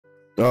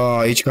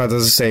Oh, each card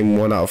does the same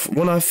 1 out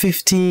of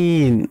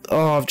 15.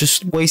 Oh, I've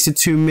just wasted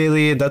 2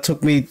 million. That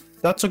took me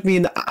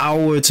an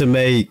hour to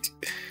make.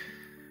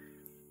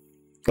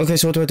 Okay,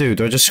 so what do?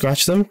 Do I just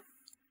scratch them?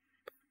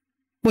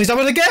 Wait, is that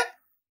what I get?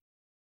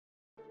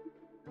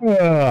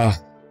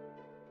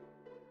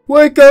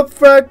 Wake up,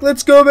 Frank!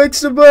 Let's go make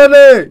some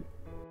money!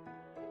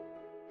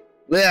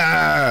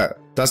 Yeah,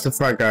 that's the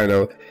Frank I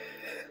know.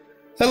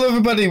 Hello,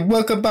 everybody.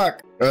 Welcome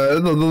back.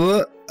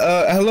 Hello,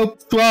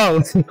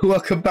 Wow.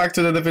 Welcome back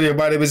to another video.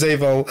 My name is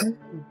Ayvol,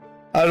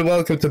 and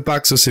welcome to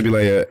Bakso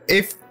Simulator.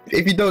 If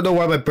you don't know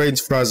why my brain's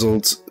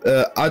frazzled,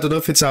 I don't know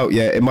if it's out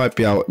yet. It might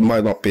be out. It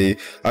might not be.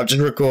 I've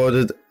just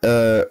recorded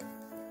a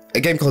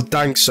game called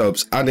Dank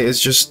Subs, and it has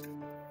just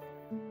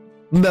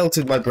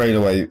melted my brain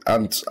away,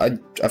 and I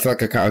feel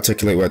like I can't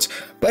articulate words.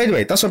 But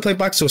anyway, that's why I'm playing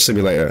Bakso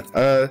Simulator.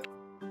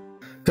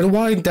 Gonna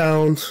wind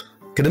down,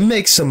 gonna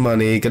make some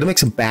money, gonna make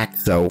some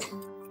Bakso.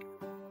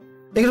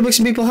 They're gonna make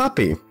some people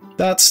happy.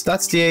 That's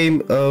the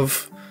aim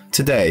of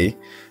today.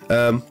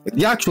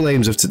 The actual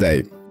aims of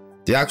today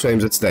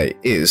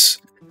is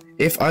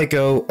if I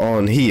go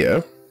on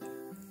here.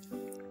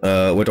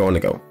 Where do I want to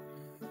go?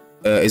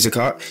 Is a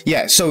cart?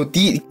 Yeah, so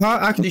the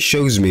cart actually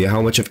shows me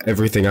how much of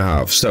everything I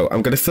have. So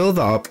I'm gonna fill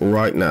that up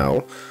right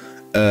now,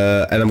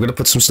 and I'm gonna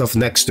put some stuff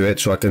next to it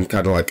so I can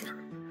kind of like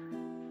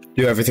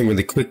do everything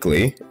really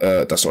quickly.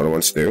 That's what I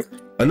want to do.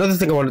 Another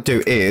thing I want to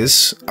do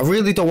is I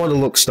really don't want to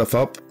look stuff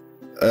up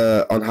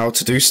on how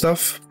to do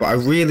stuff, but I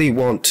really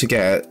want to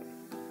get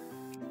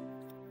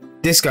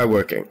this guy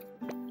working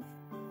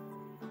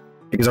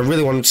because I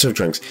really want to serve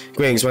drinks.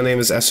 Greetings, my name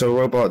is SO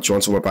Robot. Do you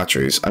want some more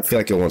batteries? I feel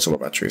like you'll want some more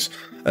batteries.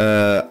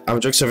 I'm a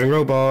drink serving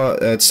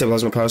robot. To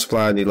stabilize my power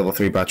supply, I need level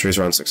 3 batteries,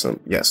 around 6 of them.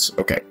 Yes,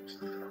 okay.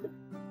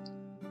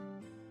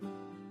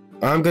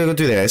 I'm gonna go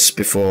do this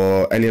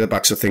before any of the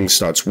Bakso things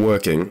starts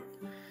working,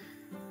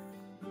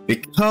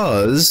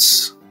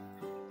 because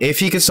if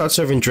he can start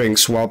serving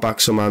drinks while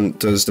Bakso Man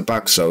does the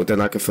Bakso,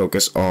 then I can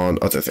focus on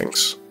other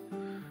things.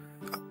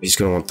 He's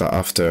gonna want that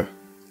after.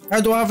 I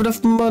don't have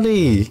enough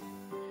money!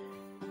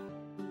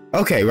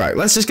 Okay, right,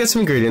 let's just get some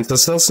ingredients,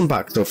 let's sell some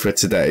Bakso for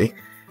today,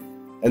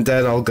 and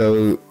then I'll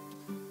go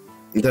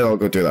do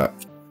that.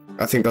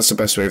 I think that's the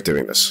best way of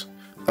doing this.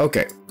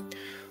 Okay.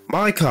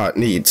 My cart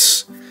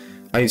needs...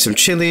 I need some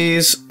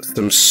chilies,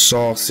 some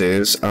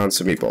sauces, and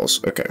some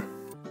meatballs. Okay.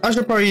 I should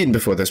have probably eaten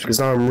before this because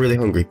now I'm really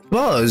hungry.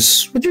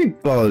 Buzz? What do you mean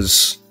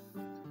buzz?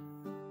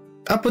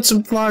 I put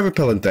some fly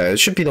repellent there. There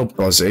should be no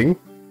buzzing.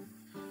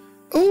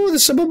 Oh,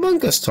 there's some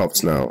Among Us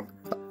tops now.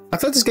 I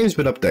thought this game's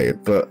been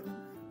updated, but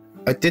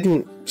I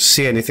didn't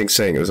see anything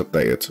saying it was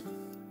updated.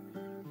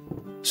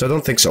 So I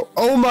don't think so.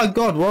 Oh my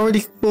god, we're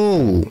already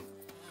full.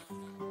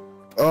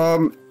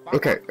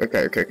 Okay.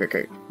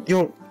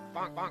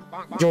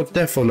 You're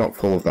definitely not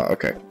full of that.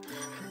 Okay.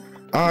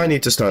 I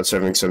need to start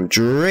serving some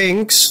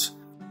drinks.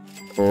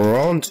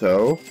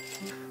 Pronto.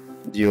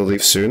 You'll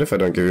leave soon if I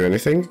don't give you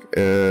anything.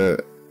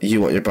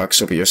 You want your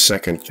Bakso, but you're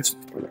second. Just...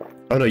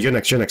 Oh no, you're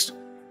next.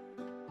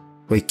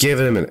 Wait, give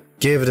it a minute.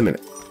 Give it a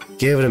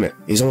minute.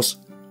 He's almost.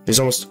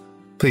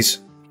 Please,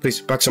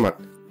 Bakso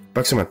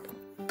Man.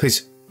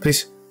 Please.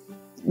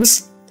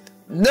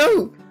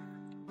 No!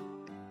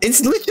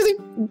 It's literally...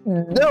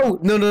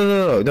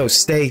 No,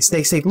 stay.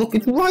 Look,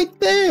 it's right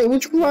there. It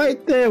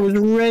was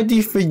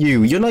ready for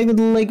you. You're not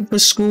even late for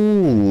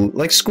school.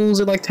 Like, school's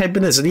in like 10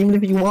 minutes, and even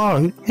if you are,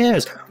 who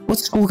cares?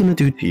 What's school gonna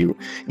do to you?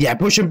 Yeah,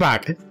 push him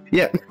back.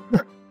 Yeah.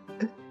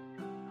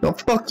 No,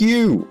 fuck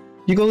you.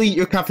 You go eat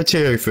your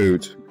cafeteria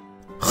food.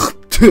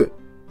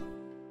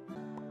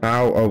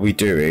 How are we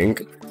doing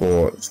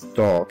for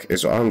stock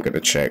is what I'm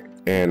gonna check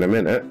in a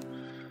minute.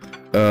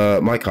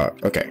 My cart.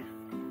 Okay.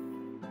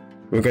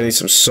 We're gonna need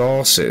some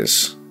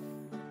sauces.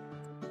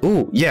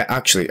 Ooh, yeah,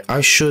 actually,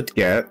 I should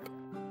get...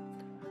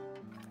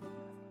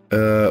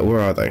 where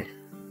are they?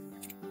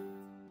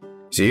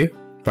 See you?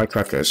 By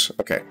crackers,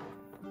 okay.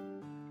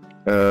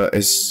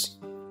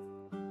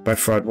 By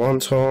fried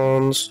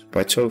wontons,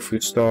 by tofu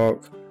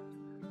stock,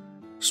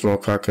 small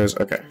crackers,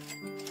 okay.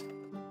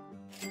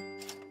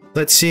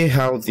 Let's see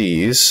how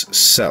these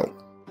sell.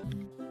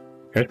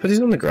 Can I put these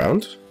on the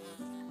ground?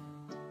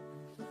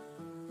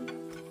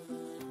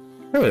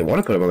 I don't really want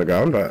to put them on the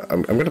ground, but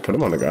I'm going to put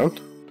them on the ground.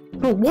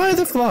 No, why are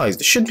there flies?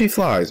 There shouldn't be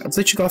flies. I've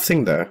literally got a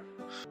thing there.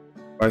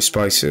 Buy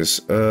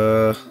spices.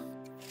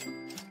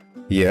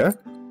 Yeah,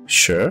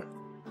 sure.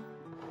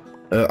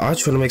 I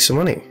just want to make some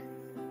money.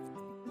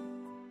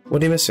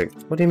 What are you missing?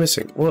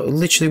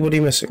 Literally, what are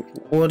you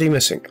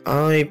missing?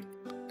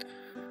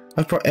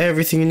 I've brought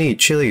everything you need.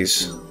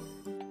 Chilies.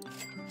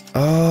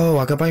 Oh,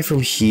 I can buy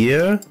from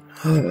here?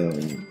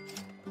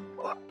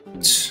 What?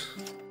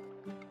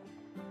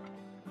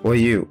 What are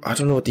you? I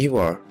don't know what you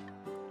are.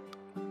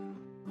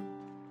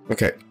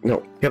 Okay,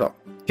 no, get up.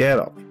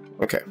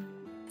 Okay.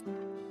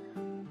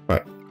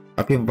 Right.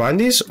 Are people buying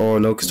these or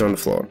no, because they're on the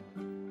floor?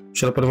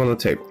 Should I put them on the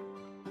table?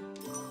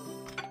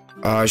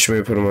 I should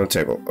maybe put them on the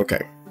table.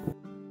 Okay.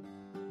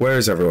 Where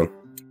is everyone?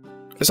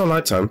 It's all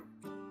night time.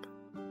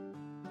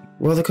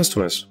 Where are the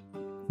customers?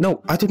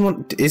 No, I didn't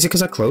want... Is it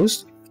because I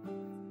closed?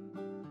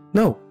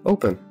 No,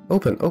 open,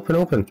 open, open,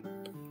 open.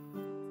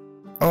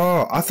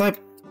 Oh, I thought...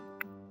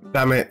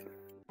 Damn it.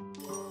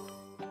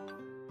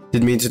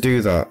 Didn't mean to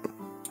do that.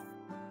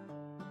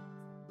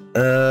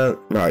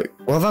 Right.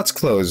 Well, that's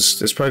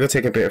closed. It's probably gonna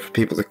take a bit for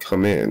people to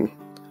come in.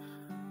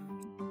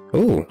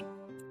 Ooh.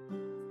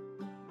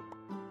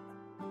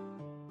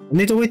 I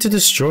need a way to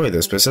destroy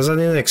this, but it says I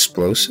need an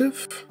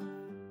explosive?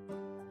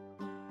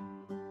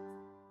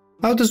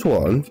 How does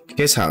one get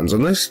his hands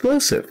on an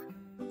explosive?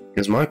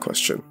 Here's my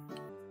question.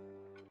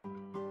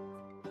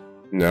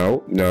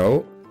 No,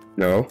 no,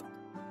 no.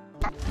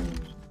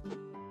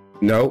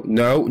 No,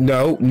 no,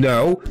 no,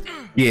 no.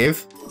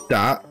 Give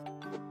that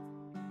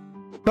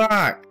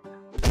back.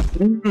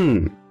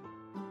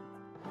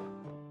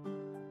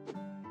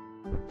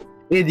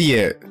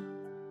 Idiot.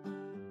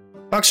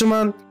 Bakso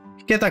man,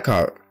 get that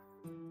car.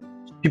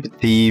 Stupid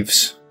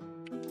thieves.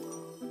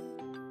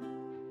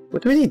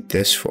 What do we need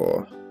this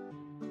for?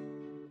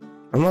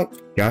 Unlock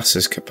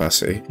gases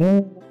capacity.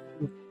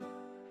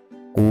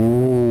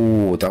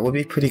 Ooh, that would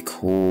be pretty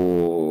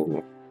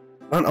cool.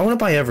 Man, I want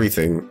to buy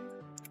everything.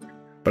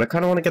 But I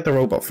kind of want to get the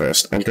robot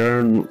first. And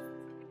then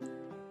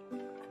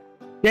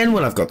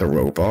when I've got the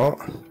robot,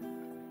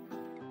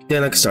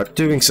 then I can start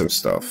doing some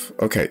stuff.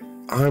 Okay,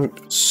 I'm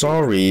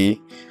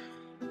sorry.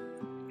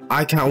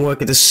 I can't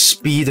work at the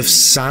speed of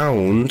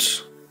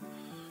sound.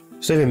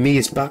 It's not even me,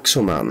 it's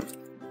Bakso man.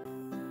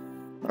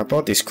 I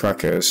bought these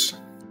crackers.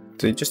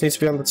 Do they just need to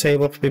be on the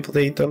table for people to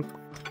eat them?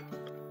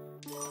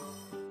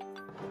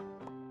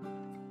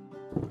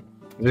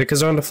 Is it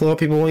because they're on the floor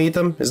people won't eat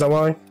them? Is that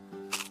why?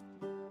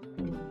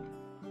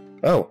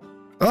 Oh.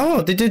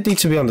 Oh, they did need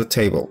to be on the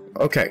table.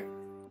 Okay.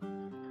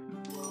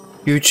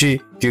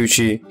 Gucci,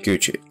 Gucci,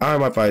 Gucci. I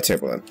might buy a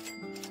table then.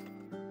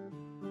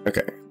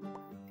 Okay.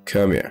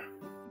 Come here.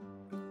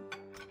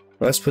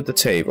 Let's put the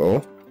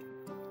table.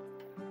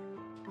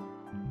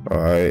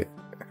 Alright.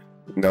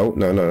 No,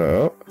 no, no,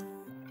 no.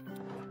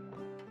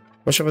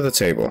 What's up with the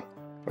table?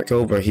 Like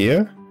over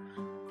here?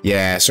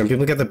 Yeah, so when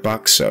people get the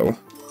Bakso.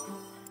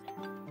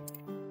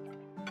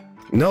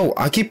 No,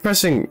 I keep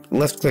pressing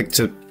left click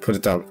to put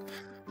it down.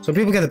 So when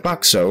people get the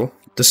Bakso,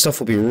 the stuff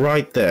will be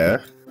right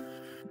there.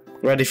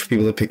 Ready for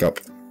people to pick up.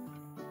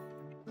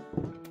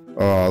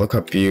 Oh, look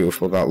how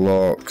beautiful that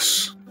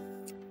looks.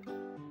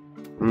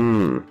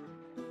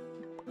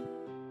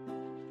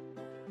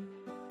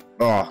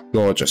 Oh,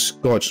 gorgeous,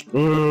 gorgeous.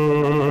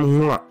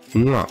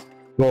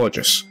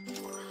 Gorgeous.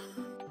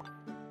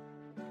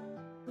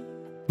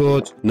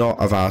 Could not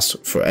have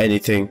asked for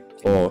anything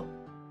more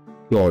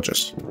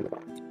gorgeous.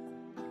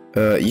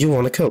 You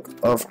want a Coke?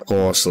 Of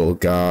course, little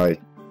guy.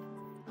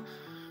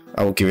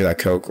 I will give you that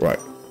Coke, right.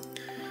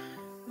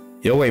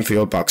 You're waiting for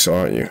your Bakso,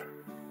 aren't you?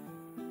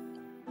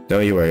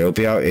 Don't you worry, it'll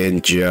be out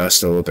in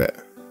just a little bit.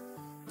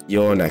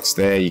 You're next,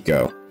 there you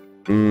go.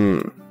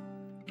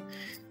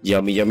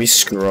 Yummy, yummy,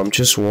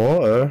 scrumptious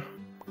water.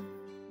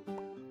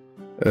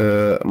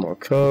 More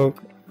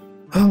Coke.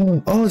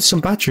 Oh, there's some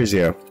batteries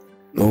here.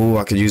 Oh,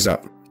 I could use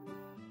that.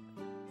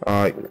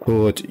 I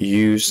could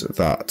use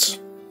that.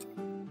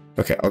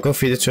 Okay, I'll go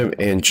feed it to him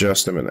in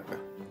just a minute.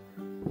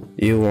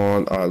 You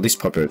want our least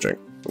popular drink,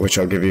 which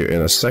I'll give you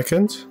in a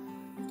second.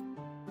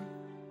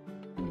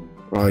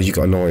 Oh, you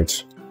got annoyed.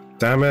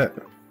 Damn it.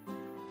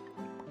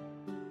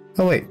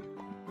 Oh, wait.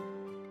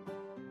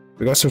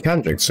 We got some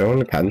canned drinks. So,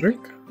 only canned drink?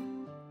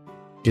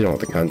 You don't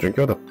want the canned drink.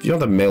 You're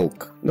the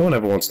milk. No one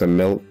ever wants the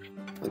milk.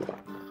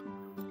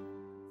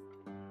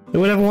 No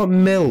one ever want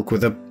milk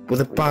with a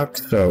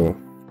Bakso.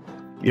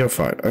 You're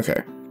fine.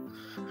 Okay.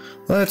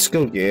 Let's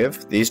go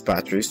give these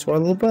batteries to our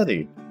little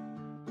buddy.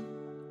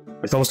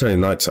 It's almost nearly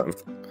night time.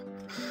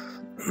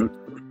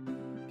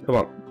 Come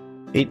on.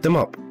 Eat them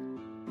up.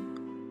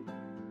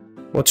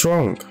 What's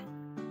wrong?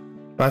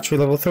 Battery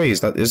level 3.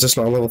 Is this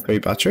not a level 3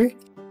 battery?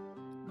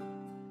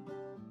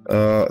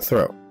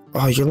 Throw.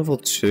 Oh, you're level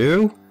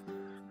 2?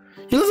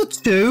 You're level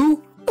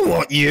 2?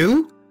 What,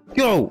 you?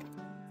 Go!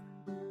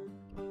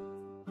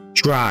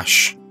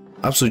 Trash.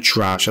 Absolute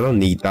trash. I don't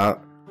need that.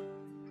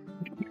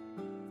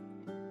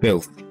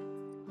 Filth.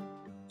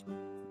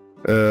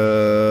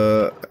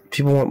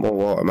 People want more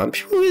water, man.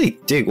 People really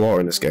dig water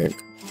in this game.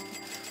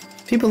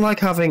 People like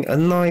having a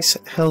nice,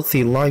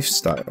 healthy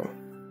lifestyle.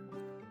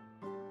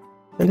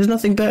 And there's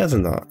nothing better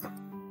than that.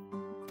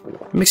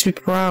 It makes me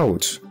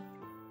proud to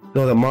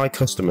know that my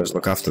customers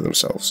look after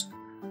themselves.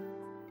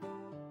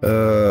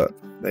 There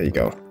you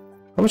go.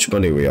 How much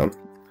money are we on?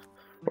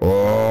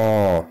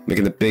 Oh,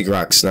 making the big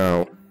racks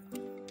now.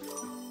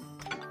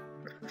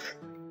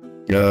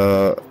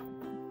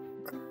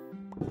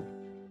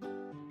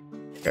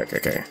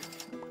 Okay.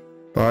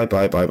 Bye.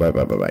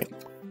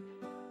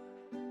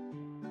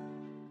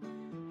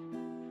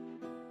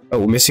 Oh,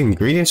 we're missing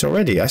ingredients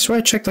already? I swear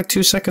I checked like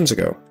 2 seconds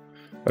ago.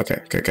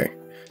 Okay.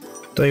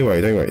 Don't you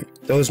worry.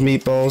 Those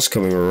meatballs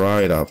coming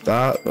right up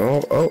that.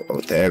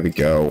 Oh, there we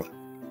go.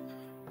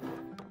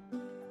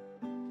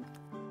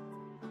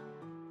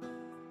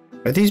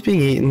 Are these being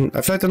eaten?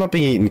 I feel like they're not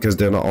being eaten because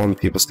they're not on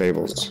people's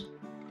tables.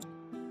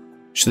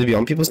 Should they be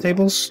on people's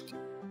tables?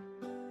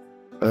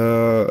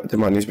 They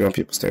might need to be on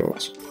people's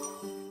tables.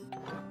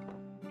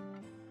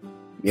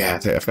 Yeah,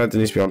 I forgot they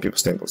need to be on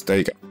people's tables. There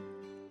you go.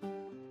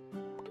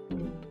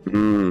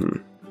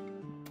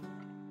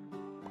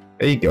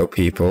 There you go,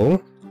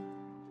 people.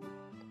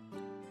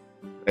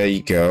 There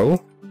you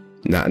go.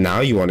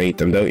 Now you want to eat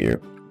them, don't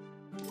you?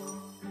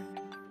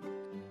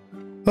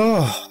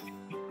 Oh,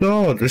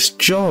 God, this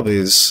job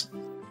is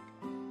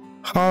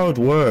hard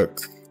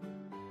work.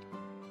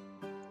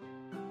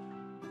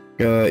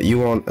 You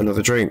want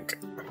another drink?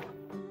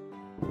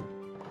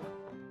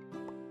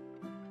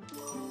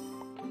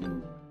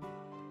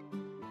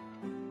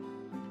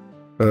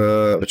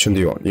 Which one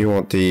do you want? You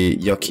want the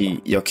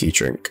yucky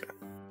drink.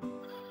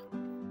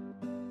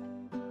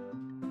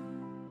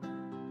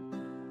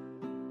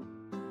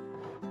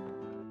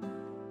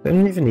 I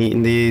haven't even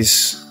eaten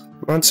these.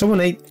 Man, someone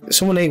ate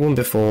one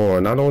before,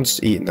 and no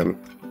one's eating them.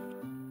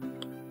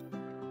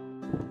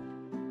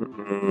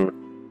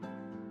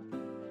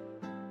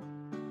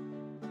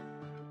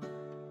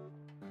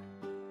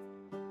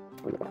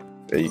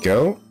 There you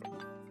go.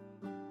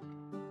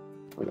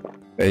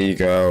 There you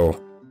go.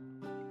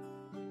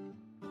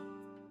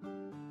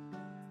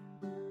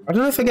 I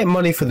don't know if I get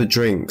money for the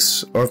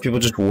drinks, or if people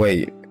just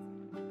wait.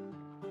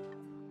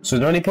 So is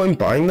there any point in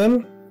buying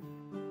them?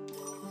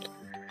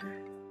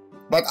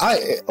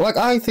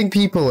 I think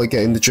people are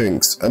getting the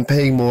drinks and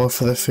paying more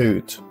for the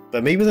food,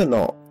 but maybe they're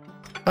not.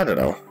 I don't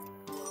know.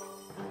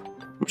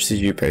 How much did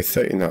you pay?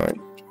 39.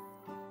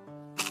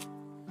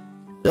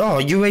 Oh,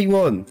 you ate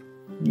one.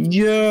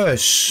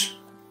 Yes.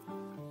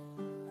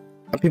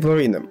 And people are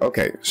eating them.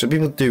 Okay, so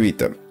people do eat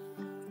them.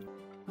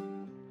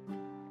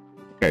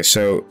 Okay,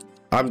 so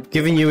I'm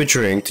giving you a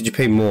drink. Did you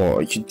pay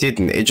more? You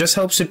didn't. It just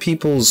helps with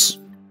people's...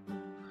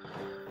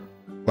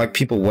 like,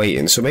 people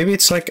waiting. So maybe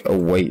it's like a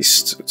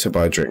waste to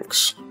buy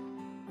drinks.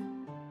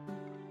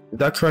 Is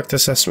that correct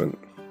assessment?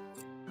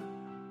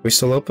 We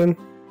still open?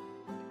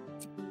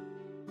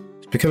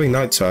 It's becoming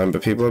nighttime,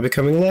 but people are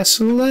becoming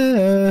less and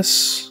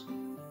less.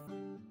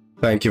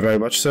 Thank you very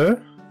much, sir.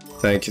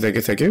 Thank you, thank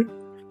you, thank you.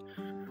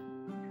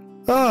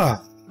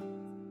 Ah!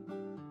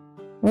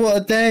 What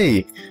a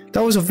day!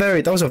 That was a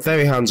very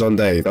hands-on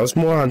day. That was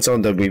more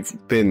hands-on than we've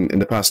been in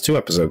the past 2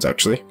 episodes,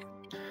 actually.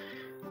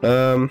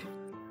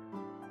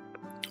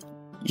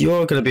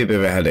 You're gonna be a bit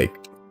of a headache.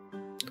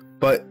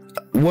 But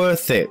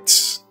worth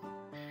it.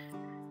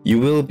 You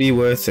will be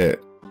worth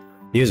it.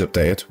 News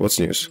update. What's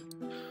news?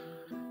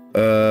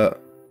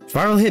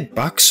 Viral hit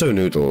Bakso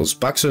noodles.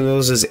 Bakso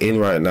noodles is in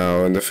right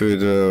now, and the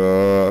food.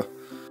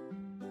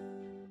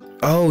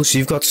 Oh, so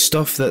you've got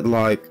stuff that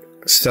like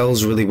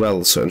sells really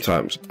well certain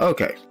times.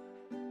 Okay.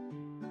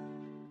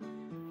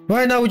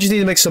 Right now, what you need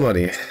to make some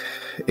money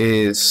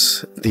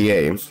is the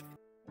aim.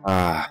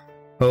 Ah,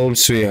 home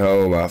sweet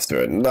home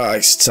after a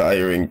nice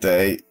tiring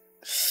day.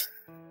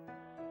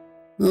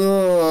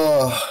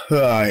 Oh,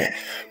 right.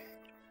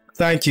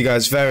 Thank you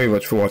guys very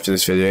much for watching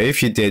this video.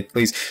 If you did,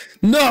 please...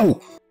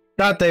 No!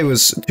 That day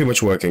was too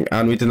much working,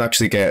 and we didn't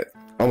actually get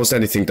almost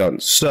anything done.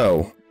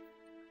 So,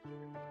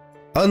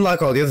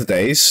 unlike all the other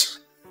days,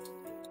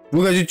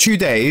 we're going to do 2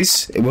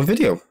 days in one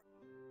video.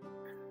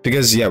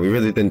 Because, yeah, we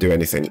really didn't do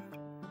anything.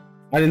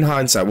 And in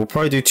hindsight, we'll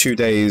probably do 2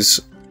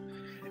 days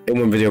in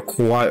one video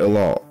quite a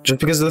lot.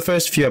 Just because of the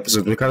first few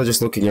episodes, we're kind of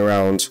just looking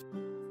around.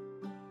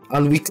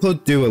 And we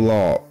could do a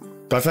lot.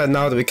 But I feel like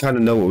now that we kind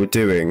of know what we're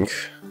doing...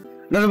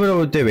 Now that we know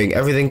what we're doing,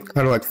 everything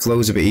kind of like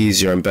flows a bit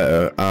easier and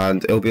better,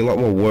 and it'll be a lot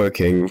more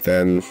working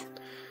than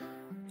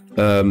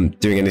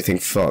doing anything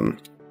fun.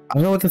 I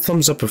don't know what the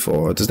thumbs up are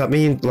for. Does that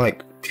mean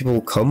like people will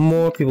come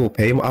more, people will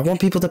pay more? I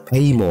want people to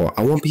pay more.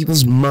 I want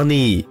people's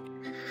money.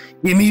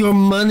 Give me your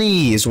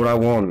money is what I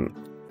want.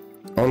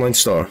 Online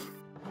store.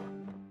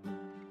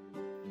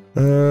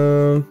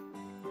 A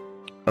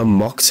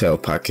mocktail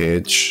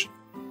package.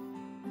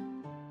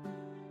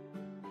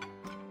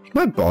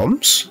 My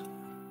bombs?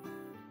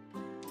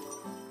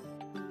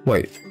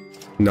 Wait,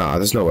 nah,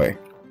 there's no way.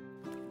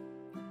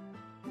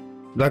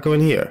 Did that go in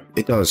here?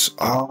 It does.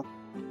 Oh.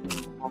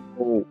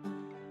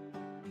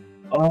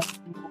 I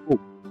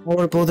want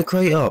to blow the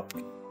crate up.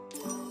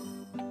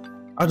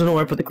 I don't know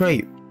where I put the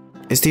crate.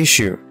 It's the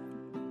issue.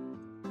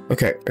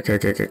 Okay.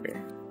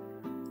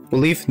 We'll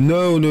leave.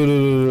 No.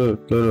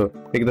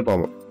 Pick the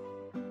bomb up.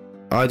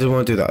 I didn't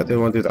want to do that. I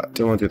didn't want to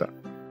do that.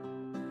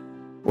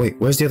 Wait,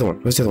 where's the other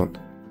one?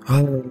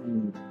 Oh,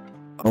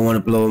 I want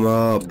to blow him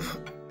up.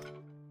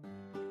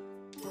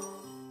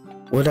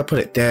 Where'd I put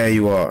it? There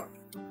you are.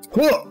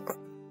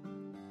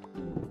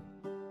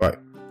 Right.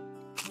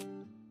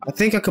 I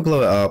think I could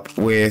blow it up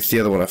with the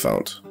other one I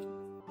found.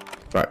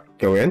 Right,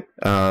 go in.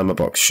 My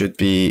box should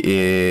be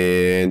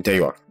in... There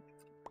you are.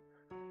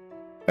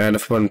 And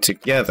if I put them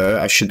together,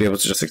 I should be able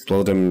to just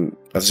explode them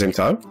at the same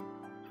time.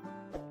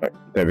 Right,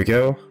 there we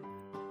go.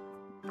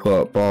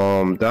 Put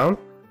bomb down.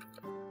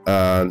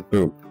 And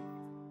boom.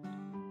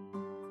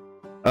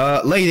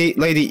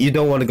 Lady, you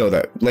don't want to go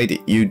there.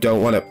 Lady, you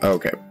don't want to...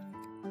 Okay.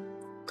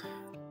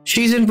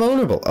 She's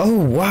invulnerable. Oh,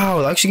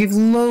 wow. They actually give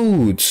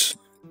loads.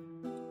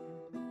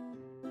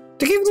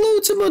 They give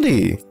loads of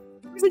money.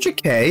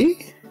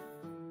 300k?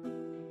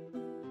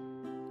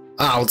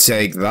 I'll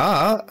take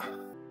that.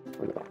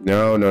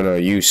 No, no, no.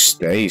 You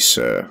stay,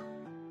 sir.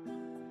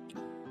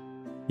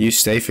 You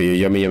stay for your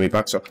yummy, yummy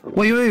bakso.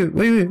 Wait.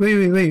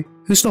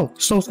 Who stole?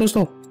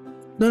 Stole.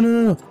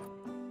 No.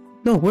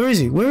 No, where is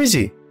he? Where is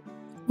he?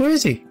 Where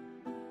is he?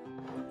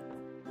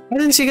 I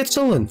didn't see it get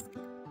stolen.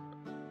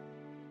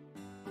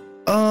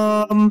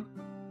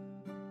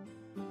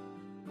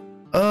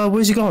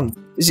 Where's he gone?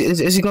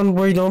 Is he gone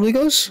where he normally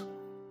goes?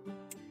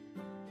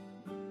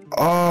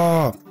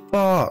 Oh,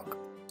 fuck.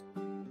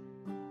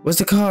 Where's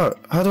the car?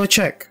 How do I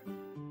check?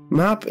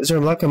 Map? Is there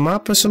like a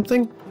map or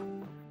something?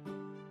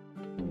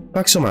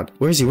 Bakso man,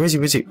 where is he?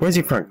 Where's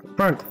he, Frank?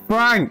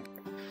 Frank!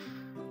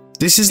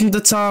 This isn't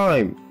the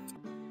time!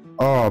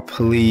 Oh,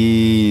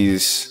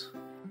 please.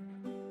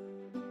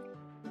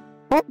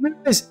 Oh,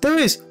 there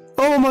is!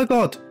 Oh my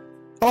god!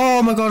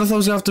 Oh my god, I thought I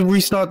was gonna have to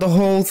restart the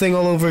whole thing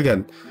all over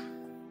again.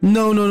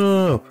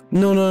 No.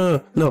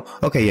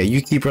 Okay, yeah,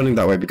 you keep running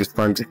that way because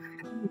Frank's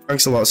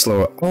a lot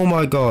slower. Oh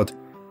my god.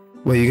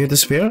 Wait, you gonna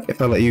disappear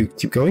if I let you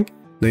keep going?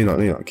 No,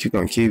 you're not. Keep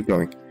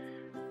going.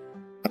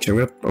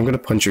 Actually, I'm gonna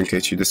punch you in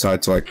case you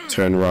decide to, like,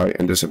 turn right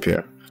and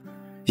disappear.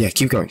 Yeah,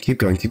 keep going.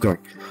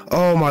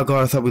 Oh my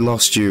god, I thought we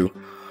lost you.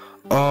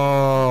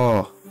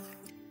 Oh.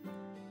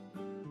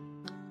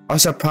 I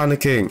started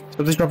panicking.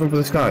 Something's dropping from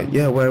the sky.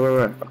 Yeah, where?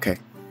 Okay.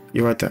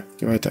 You're right there.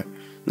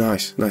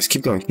 Nice.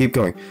 Keep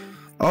going.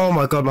 Oh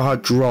my god, my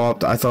heart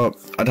dropped. I thought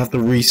I'd have to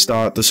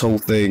restart this whole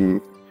thing.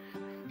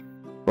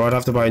 Or I'd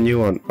have to buy a new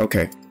one.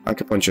 Okay, I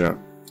can punch you now.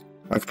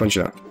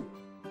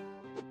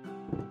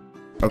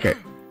 Okay,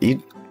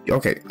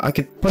 okay, I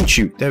can punch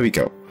you. There we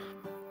go.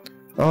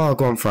 Oh,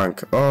 go on,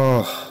 Frank.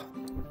 Oh.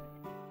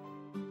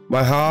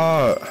 My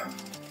heart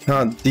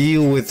can't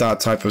deal with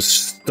that type of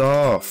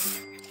stuff.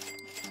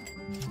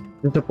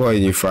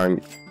 Disappointing you,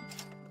 Frank.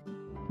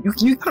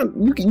 You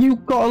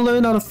gotta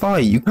learn how to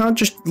fight. You can't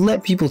just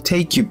let people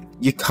take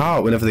your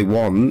car whenever they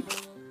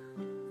want.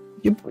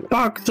 You're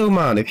Bakso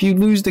man. If you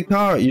lose the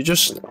car, you're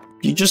just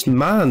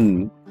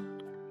man.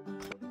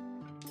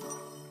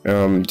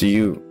 Do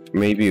you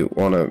maybe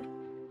wanna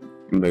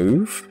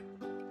move?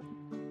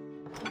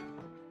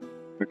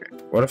 Okay.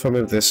 What if I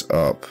move this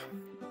up?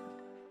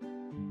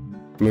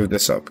 Move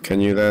this up.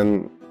 Can you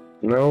then?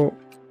 No.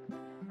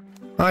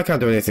 I can't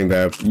do anything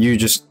there. You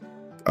just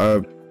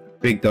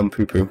big dumb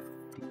poo poo.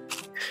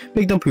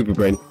 Big dumb poo poo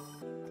brain.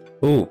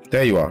 Oh,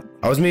 there you are.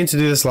 I was meaning to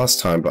do this last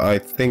time, but I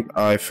think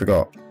I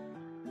forgot.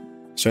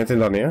 Is there anything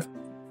down here?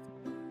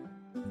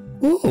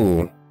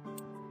 Ooh.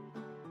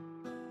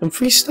 Some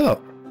free stuff.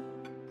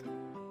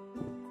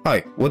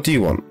 Hi, what do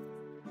you want?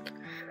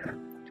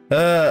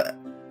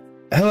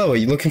 Hello, are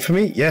you looking for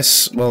me?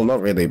 Yes, well,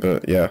 not really,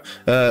 but yeah.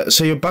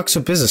 So you're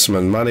Bakso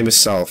businessman. My name is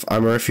Salf.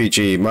 I'm a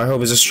refugee. My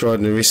home is destroyed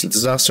in a recent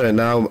disaster, and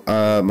now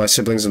my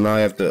siblings and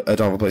I have a don't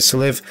have a place to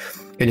live.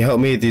 Can you help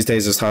me? These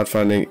days it's hard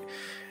finding...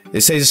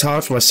 It says it's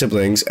hard for my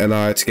siblings and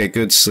I to get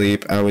good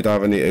sleep, and we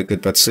don't have a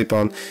good bed to sleep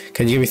on.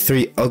 Can you give me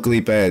 3 ugly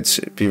beds?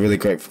 I'd be really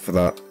grateful for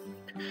that.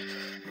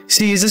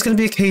 See, is this going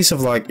to be a case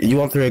of, like, you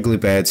want 3 ugly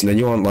beds, and then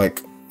you want,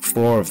 like,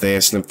 4 of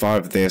this, and then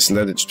 5 of this, and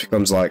then it just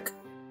becomes, like,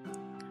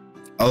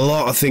 a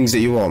lot of things that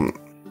you want?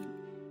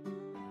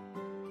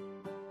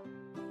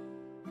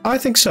 I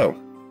think so.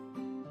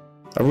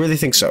 I really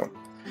think so.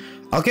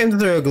 I'll get him to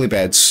 3 ugly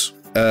beds,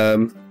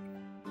 and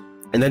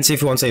then see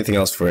if he wants anything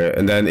else for it,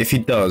 and then if he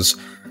does...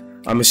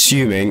 I'm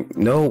assuming...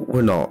 No,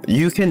 we're not.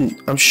 You can...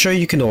 I'm sure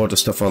you can order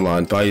stuff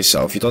online by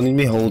yourself. You don't need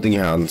me holding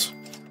your hand.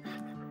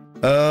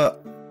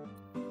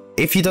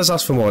 If he does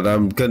ask for more,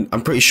 then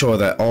I'm pretty sure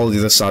that all the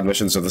other side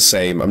missions are the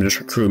same. I'm just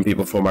recruiting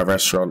people for my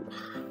restaurant,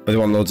 but they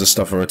want loads of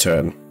stuff in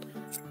return.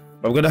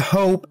 I'm gonna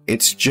hope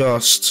it's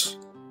just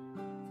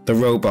the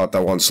robot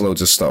that wants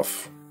loads of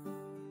stuff,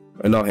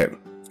 and not him.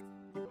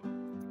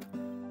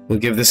 We'll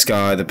give this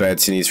guy the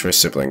beds he needs for his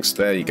siblings.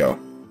 There you go.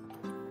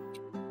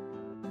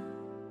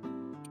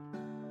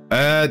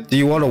 Do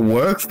you want to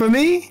work for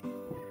me?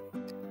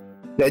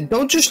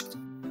 Don't just...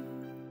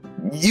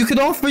 You can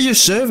offer your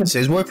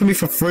services, work for me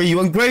for free, you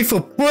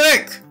ungrateful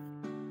prick!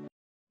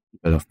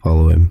 Better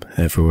follow him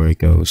everywhere he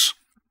goes.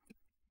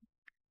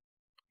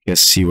 Guess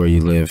see where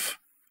you live.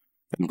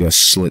 I'm gonna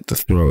slit the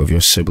throat of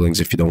your siblings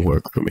if you don't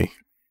work for me.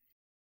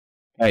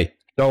 Hey,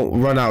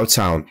 don't run out of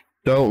town.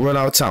 Don't run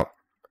out of town.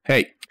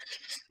 Hey,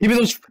 give me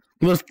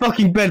those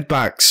fucking bed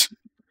backs.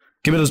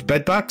 Give me those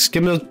bed backs.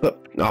 Give me those...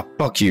 Oh,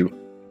 fuck you.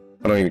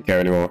 I don't even care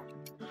anymore.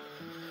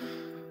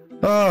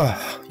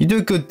 Oh, you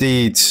do good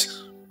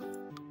deeds.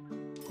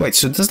 Wait,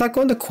 so does that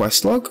go in the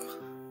quest log?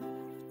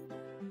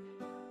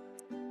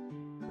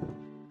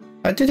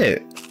 I did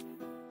it.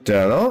 Did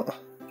I not?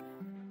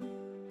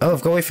 Oh,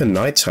 I've got to wait for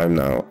nighttime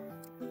now.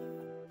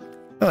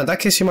 Oh, in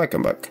that case you might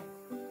come back.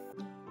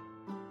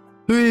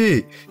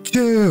 3,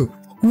 2,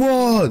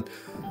 1!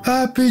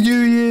 Happy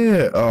New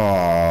Year!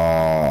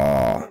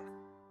 Aww.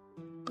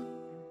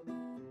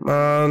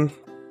 Man.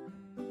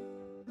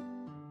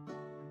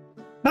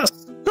 That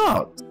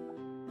sucked!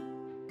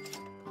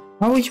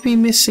 How would you be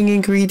missing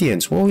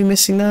ingredients? What are we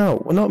missing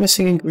now? We're not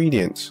missing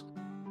ingredients.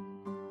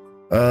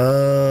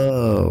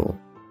 Oh.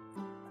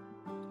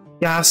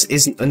 Gas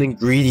isn't an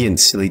ingredient,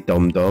 silly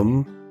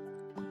dum-dum.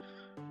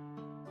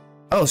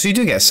 Oh, so you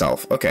do get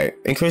self. Okay.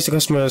 Increase the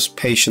customer's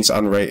patience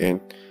and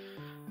rating.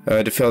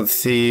 Defeat the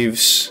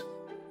thieves.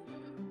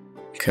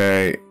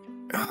 Okay.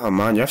 Oh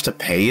man, you have to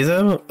pay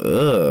them?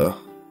 Ugh.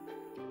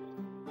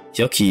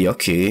 Yucky,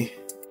 yucky.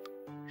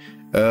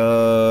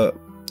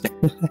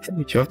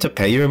 You have to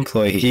pay your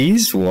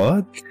employees?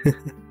 What?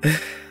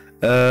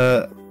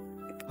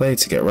 Play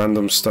to get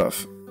random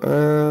stuff.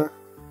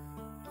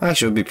 Actually,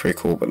 it would be pretty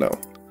cool, but no.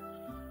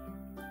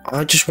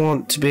 I just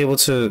want to be able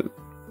to...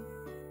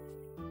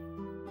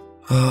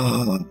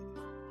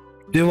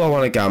 Do I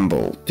want to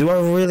gamble? Do I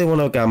really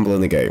want to gamble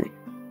in the game?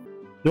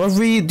 Do I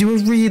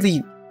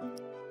really...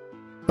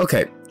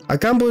 Okay, I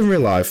gamble in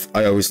real life,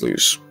 I always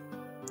lose.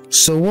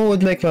 So what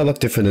would make my luck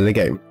different in the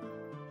game?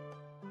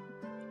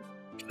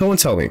 Go and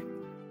tell me.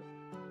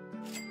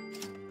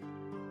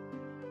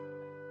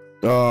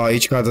 Oh,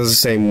 each card does the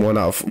same 1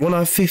 out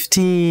of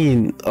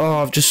 15.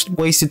 Oh, I've just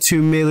wasted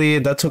 2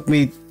 million. That took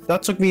me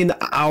an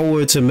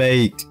hour to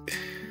make.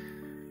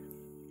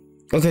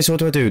 Okay, so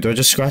what do? Do I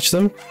just scratch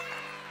them?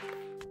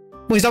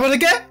 Wait, is that what I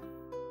get?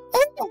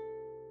 Oh!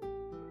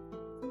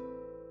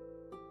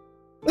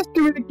 Let's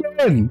do it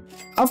again.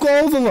 I've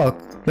got all the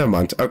luck. Never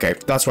mind. Okay,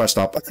 that's where I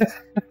stop.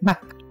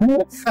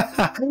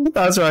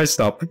 That's where I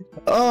stop.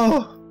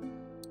 Oh.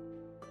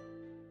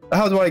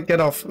 How do I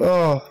get off?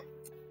 Oh.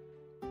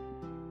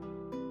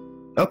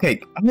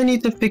 Okay, I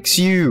need to fix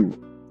you.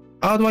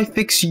 How do I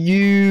fix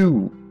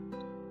you?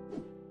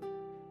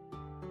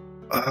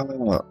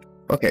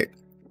 Okay.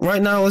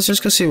 Right now, let's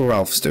just go see what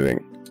Ralph's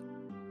doing.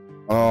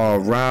 Oh,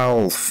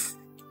 Ralph.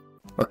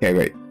 Okay,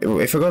 wait.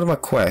 If I go to my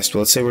quest,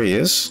 will it say where he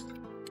is?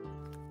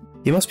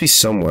 He must be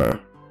somewhere.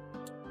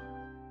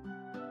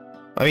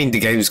 I mean, the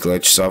game's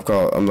glitched, so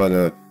I'm not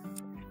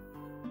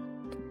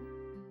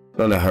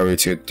in a hurry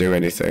to do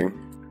anything.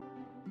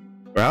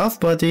 Ralph,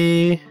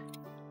 buddy.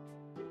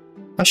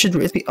 I should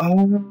really...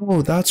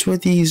 Oh, that's where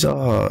these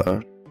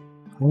are.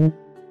 Oh.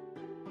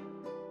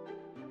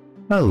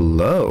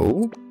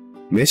 Hello,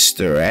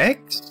 Mr.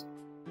 X?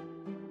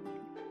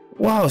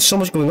 Wow, so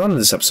much going on in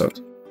this episode.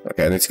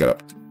 Okay, I need to get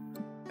up.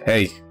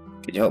 Hey,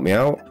 can you help me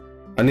out?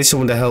 I need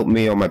someone to help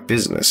me on my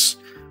business.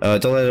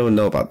 Don't let anyone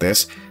know about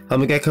this. I'm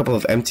gonna get a couple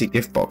of empty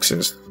gift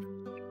boxes.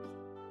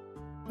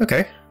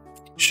 Okay,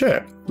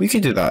 sure. We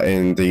can do that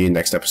in the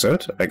next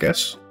episode, I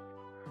guess.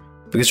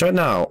 Because right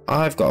now,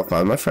 I've got to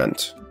find my friend.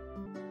 Is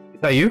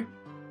that you?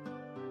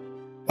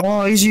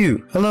 Oh, it's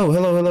you. Hello,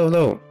 hello, hello,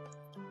 hello.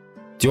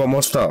 Do you want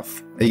more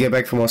stuff? Are you getting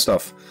back for more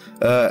stuff?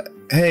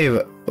 Hey,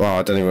 well,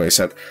 I don't know what he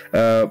said.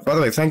 By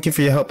the way, thank you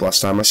for your help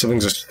last time. My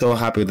siblings are so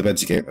happy with the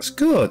beds you gave us.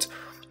 Good.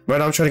 Right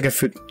now I'm trying to get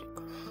food.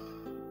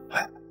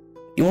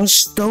 You want a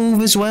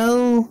stove as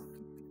well?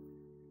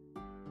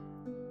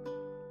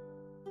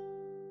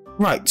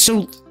 Right,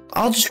 so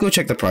I'll just go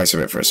check the price of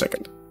it for a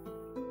second.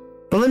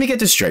 But let me get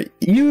this straight.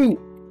 You...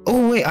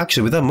 Oh, wait,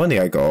 actually, with that money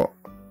I got...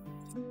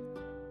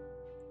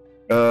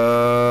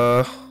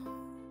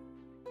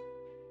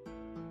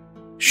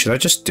 Should I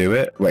just do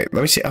it? Wait,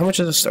 let me see. How much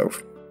is a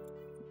stove?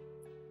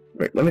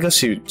 Wait, let me go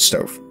see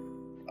stove.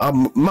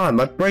 Man,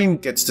 my brain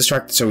gets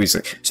distracted so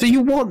easily. So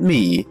you want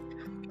me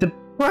to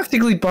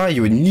practically buy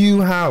you a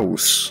new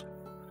house,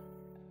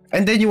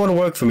 and then you want to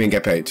work for me and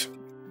get paid?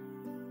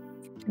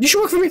 You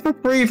should work for me for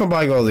free if I'm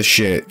buying all this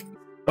shit.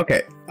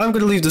 Okay, I'm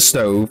gonna leave the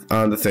stove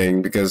and the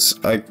thing because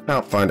I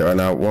can't find it right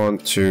now. 1,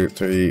 2,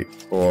 3,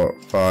 4,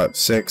 5,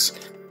 6.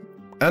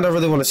 And I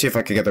really want to see if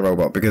I can get the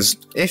robot, because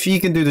if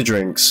you can do the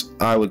drinks,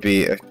 I would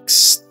be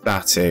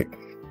ecstatic.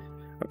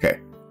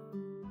 Okay.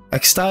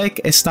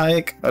 Ecstatic?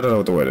 Ecstatic? I don't know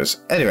what the word is.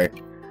 Anyway.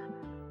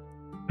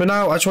 For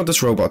now, I just want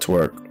this robot to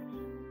work.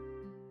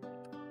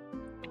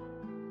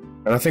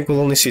 And I think we'll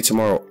only see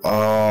tomorrow.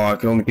 Oh, I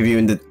can only give you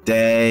in the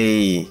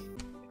day.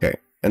 Okay.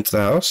 Enter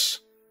the house.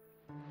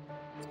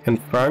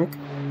 And Frank?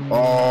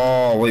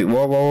 Oh, wait.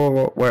 Whoa, whoa,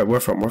 whoa, whoa. Where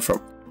from? Where from?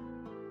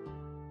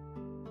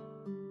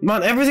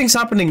 Man, everything's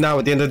happening now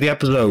at the end of the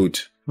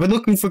episode. We're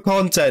looking for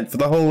content for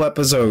the whole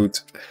episode.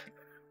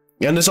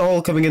 And it's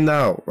all coming in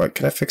now. Right,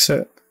 can I fix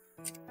it?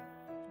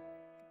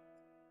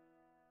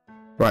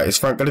 Right, is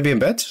Frank gonna be in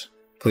bed?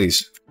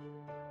 Please.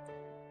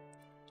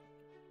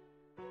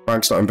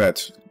 Frank's not in bed.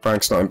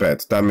 Frank's not in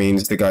bed. That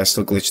means the guy's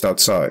still glitched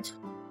outside.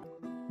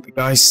 The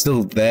guy's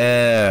still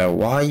there.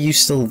 Why are you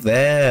still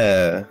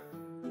there?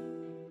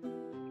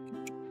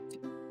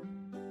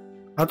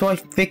 How do I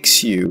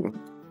fix you?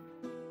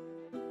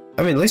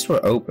 I mean, at least we're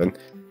open.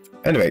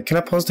 Anyway, can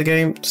I pause the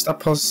game? Does that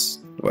pause?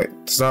 Wait,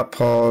 does that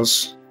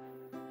pause?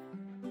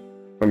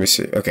 Let me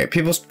see. Okay,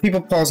 people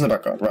pause in the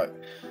background. Right.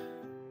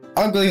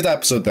 I'm gonna leave that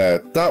episode there.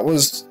 That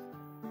was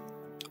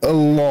a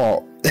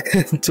lot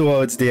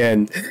towards the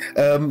end.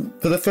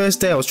 For the first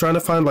day, I was trying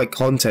to find like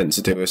content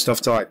to do,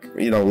 stuff to like,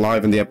 you know,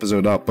 liven the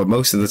episode up. But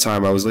most of the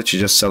time, I was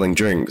literally just selling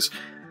drinks.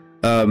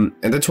 And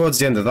then towards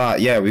the end of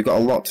that, yeah, we've got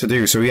a lot to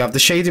do. So we have the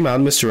Shady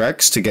Man, Mr.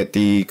 X, to get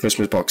the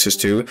Christmas boxes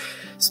to.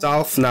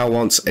 Stalf now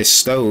wants a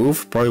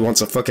stove, probably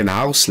wants a fucking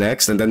house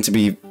next, and then to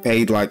be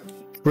paid like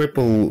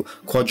triple,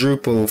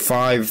 quadruple,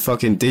 5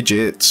 fucking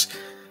digits.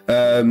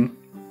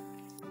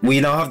 We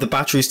now have the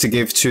batteries to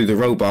give to the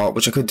robot,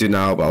 which I could do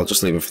now, but I'll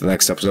just leave it for the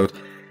next episode,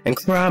 and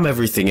cram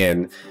everything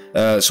in,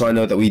 so I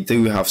know that we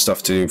do have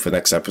stuff to do for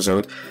next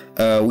episode.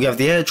 We have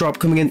the airdrop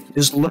coming in.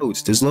 There's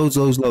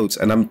loads,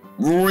 and I'm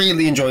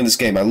really enjoying this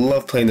game. I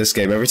love playing this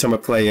game. Every time I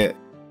play it,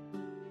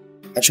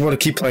 I just want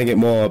to keep playing it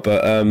more,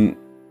 but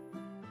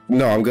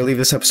no, I'm gonna leave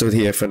this episode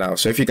here for now.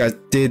 So if you guys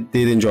did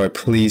enjoy,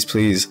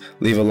 please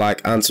leave a like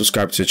and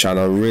subscribe to the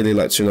channel. It really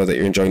lets you know that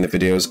you're enjoying the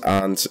videos,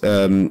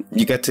 and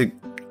you get to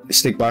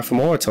stick by for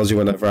more. It tells you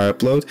whenever I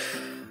upload.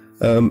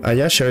 And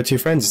yeah, share it to your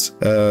friends.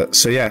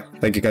 So yeah,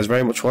 thank you guys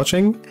very much for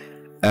watching.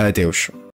 Adeus.